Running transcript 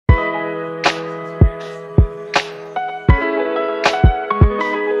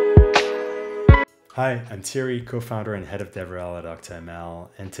Hi, I'm Thierry, co-founder and head of DevRel at OctoAI,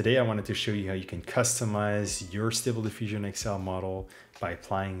 and today I wanted to show you how you can customize your Stable Diffusion XL model by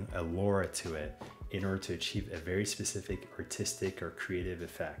applying a LoRA to it in order to achieve a very specific artistic or creative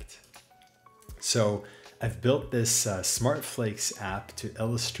effect. So I've built this Smart Flakes app to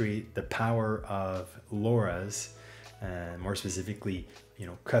illustrate the power of LoRAs, more specifically,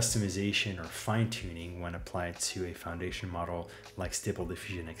 customization or fine-tuning when applied to a foundation model like Stable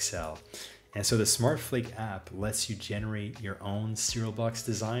Diffusion XL. And so the Smart Flake app lets you generate your own serial box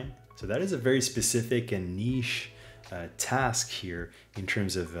design. So that is a very specific and niche task here in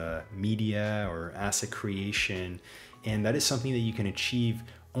terms of media or asset creation. And that is something that you can achieve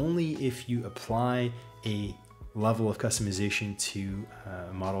only if you apply a level of customization to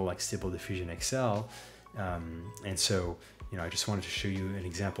a model like Stable Diffusion XL. And so, I just wanted to show you an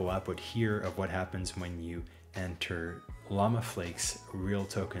example output here of what happens when you enter Llama Flakes real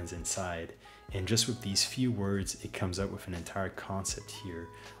tokens inside. And just with these few words, it comes up with an entire concept here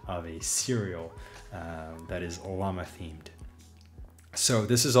of a serial that is Llama themed. So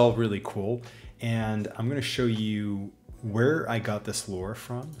this is all really cool. And I'm going to show you where I got this LoRA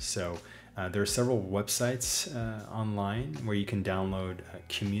from. So there are several websites online where you can download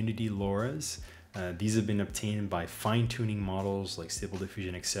community LoRAs. These have been obtained by fine-tuning models like Stable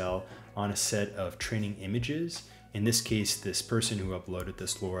Diffusion XL on a set of training images. In this case, this person who uploaded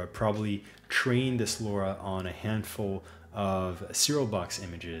this LoRA probably trained this LoRA on a handful of serial box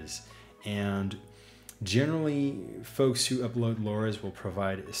images. And generally, folks who upload LoRAs will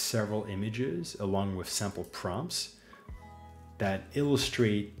provide several images along with sample prompts that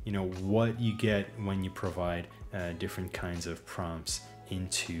illustrate, what you get when you provide different kinds of prompts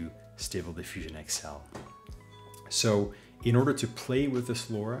into Stable Diffusion XL. So in order to play with this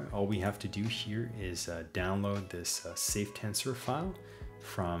LoRA, all we have to do here is download this safe tensor file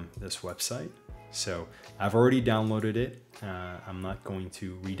from this website. So I've already downloaded it. I'm not going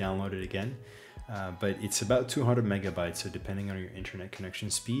to re-download it again, but it's about 200 megabytes. So depending on your internet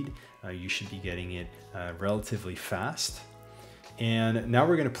connection speed, you should be getting it relatively fast. And now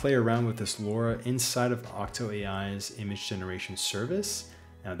we're going to play around with this LoRA inside of OctoAI's image generation service.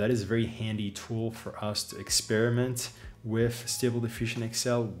 Now that is a very handy tool for us to experiment with Stable Diffusion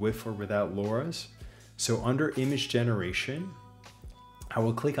XL with or without LoRAs. So under image generation, I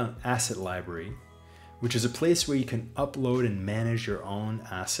will click on Asset Library, which is a place where you can upload and manage your own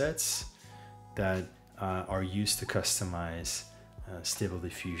assets that are used to customize Stable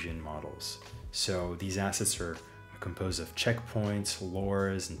Diffusion models. So these assets are composed of checkpoints,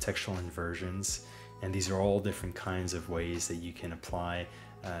 LoRAs, and textual inversions. And these are all different kinds of ways that you can apply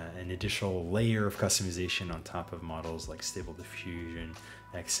an additional layer of customization on top of models like Stable Diffusion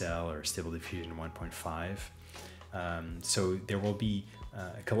XL or Stable Diffusion 1.5. So there will be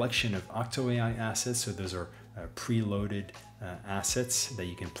a collection of OctoAI assets. So those are preloaded assets that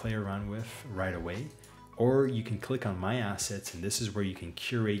you can play around with right away. Or you can click on My Assets, and this is where you can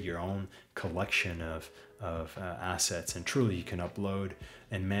curate your own collection of assets. And truly, you can upload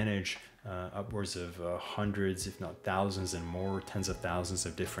and manage upwards of hundreds, if not thousands and more, tens of thousands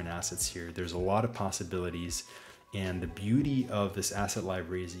of different assets here. There's a lot of possibilities. And the beauty of this asset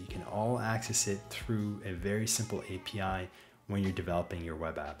library is that you can all access it through a very simple API when you're developing your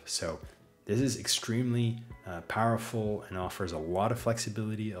web app. So this is extremely powerful and offers a lot of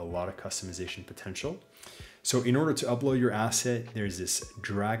flexibility, a lot of customization potential. So in order to upload your asset, there's this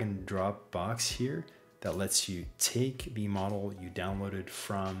drag and drop box here that lets you take the model you downloaded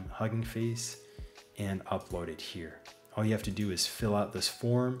from Hugging Face and upload it here. All you have to do is fill out this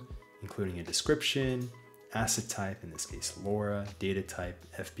form, including a description, asset type, in this case LoRA, data type,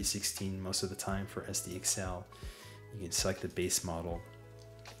 FP16 most of the time for SDXL. You can select the base model.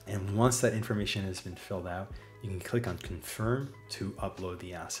 And once that information has been filled out, you can click on confirm to upload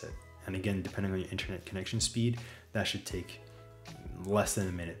the asset. And again, depending on your internet connection speed, that should take less than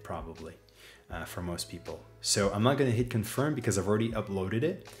a minute probably for most people. So I'm not going to hit confirm because I've already uploaded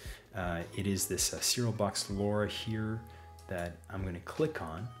it. It is this serial box LoRA here that I'm going to click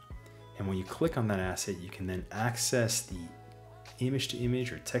on. And when you click on that asset, you can then access the image to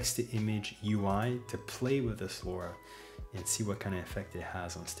image or text to image UI to play with this LoRA and see what kind of effect it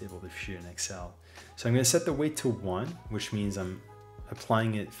has on Stable Diffusion XL. So I'm going to set the weight to 1, which means I'm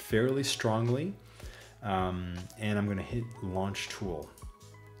applying it fairly strongly. And I'm going to hit Launch Tool.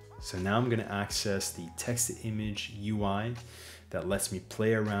 So now I'm going to access the text to image UI that lets me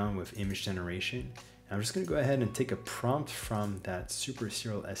play around with image generation. And I'm just going to go ahead and take a prompt from that Super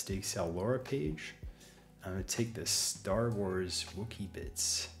Serial SDXL LoRA page. I'm going to take the Star Wars Wookiee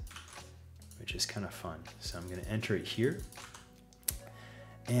bits, which is kind of fun. So I'm going to enter it here.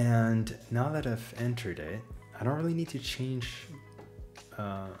 And now that I've entered it, I don't really need to change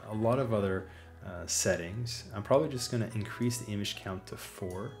a lot of other settings. I'm probably just going to increase the image count to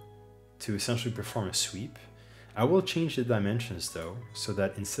 4 to essentially perform a sweep. I will change the dimensions though, so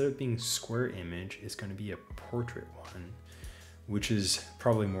that instead of being square image, it's going to be a portrait one, which is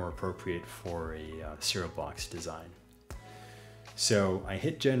probably more appropriate for a serial box design. So I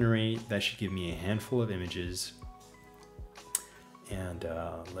hit generate. That should give me a handful of images. And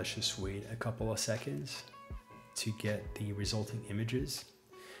let's just wait a couple of seconds to get the resulting images.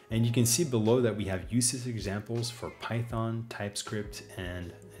 And you can see below that we have usage examples for Python, TypeScript,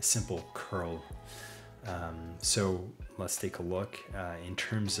 and a simple curl. So let's take a look. In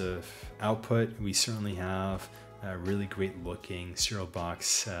terms of output, we certainly have really great looking serial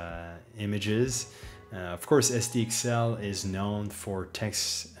box images. Of course, SDXL is known for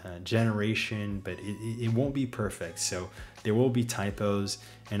text generation, but it won't be perfect. So there will be typos,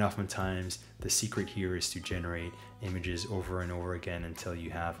 and oftentimes the secret here is to generate images over and over again until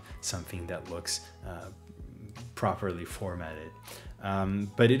you have something that looks properly formatted.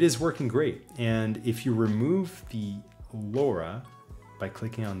 But it is working great. And if you remove the LoRa by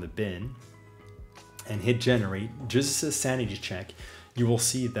clicking on the bin and hit generate, just as a sanity check, you will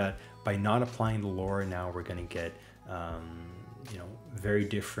see that by not applying the LoRa now, we're going to get very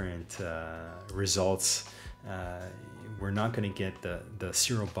different results. We're not going to get the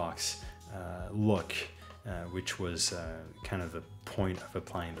serial box look, which was kind of the point of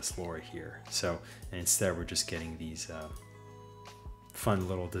applying this LoRa here. So instead, we're just getting these fun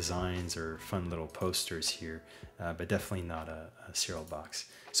little designs or fun little posters here, but definitely not a serial box.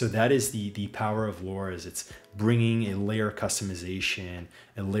 So that is the power of LoRAs. It's bringing a layer customization,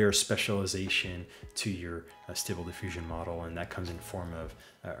 a layer specialization to your Stable Diffusion model, and that comes in form of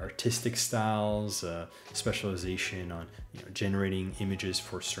artistic styles, specialization on generating images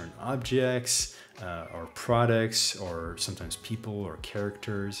for certain objects or products, or sometimes people or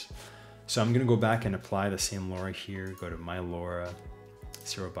characters. So I'm going to go back and apply the same LoRa here. Go to My LoRa,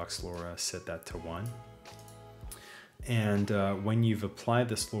 Serial Box LoRa, set that to 1. And when you've applied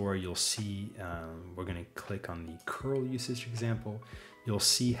this LoRa, you'll see, we're going to click on the curl usage example. You'll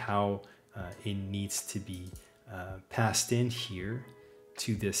see how it needs to be passed in here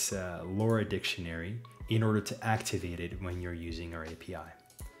to this LoRa dictionary in order to activate it when you're using our API.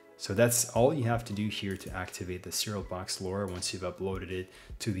 So that's all you have to do here to activate the serial box LoRa once you've uploaded it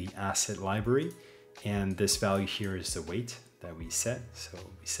to the asset library. And this value here is the weight that we set. So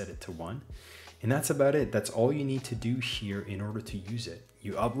we set it to 1. And that's about it. That's all you need to do here in order to use it.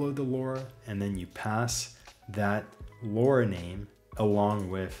 You upload the LoRa and then you pass that LoRa name along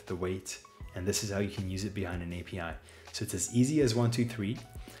with the weight. And this is how you can use it behind an API. So it's as easy as 1, 2, 3.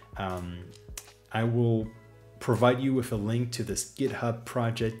 I will provide you with a link to this GitHub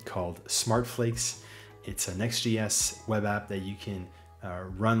project called SmartFlakes. It's a Next.js web app that you can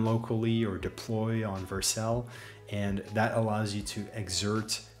run locally or deploy on Vercel. And that allows you to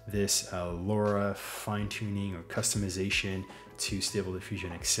exert this LoRa fine-tuning or customization to Stable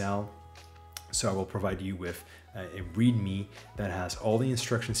Diffusion XL. So I will provide you with a README that has all the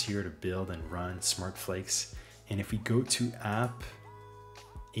instructions here to build and run SmartFlakes. And if we go to app,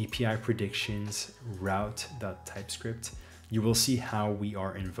 API predictions, route.typescript, you will see how we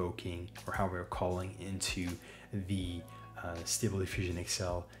are invoking or how we're calling into the Stable Diffusion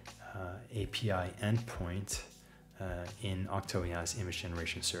XL API endpoint in OctoAI's image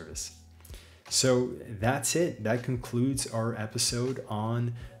generation service. So that's it. That concludes our episode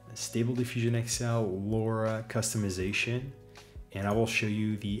on Stable Diffusion XL LoRa customization. And I will show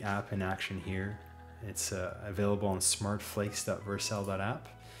you the app in action here. It's available on smartflakes.vercel.app.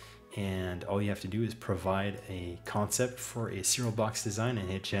 And all you have to do is provide a concept for a serial box design and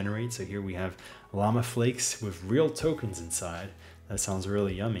hit generate. So here we have llama flakes with real tokens inside. That sounds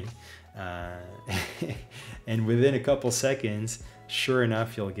really yummy. And within a couple seconds, sure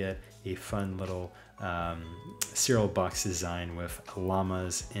enough, you'll get a fun little cereal box design with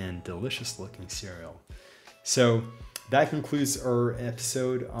llamas and delicious looking cereal. So that concludes our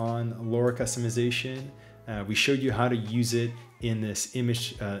episode on LoRa customization. We showed you how to use it in this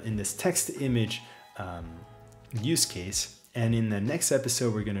image, in this text to image use case. And in the next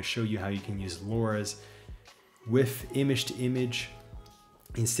episode, we're going to show you how you can use LoRAs with image to image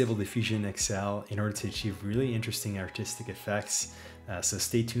in Stable Diffusion XL in order to achieve really interesting artistic effects. So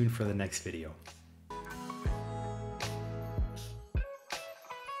stay tuned for the next video.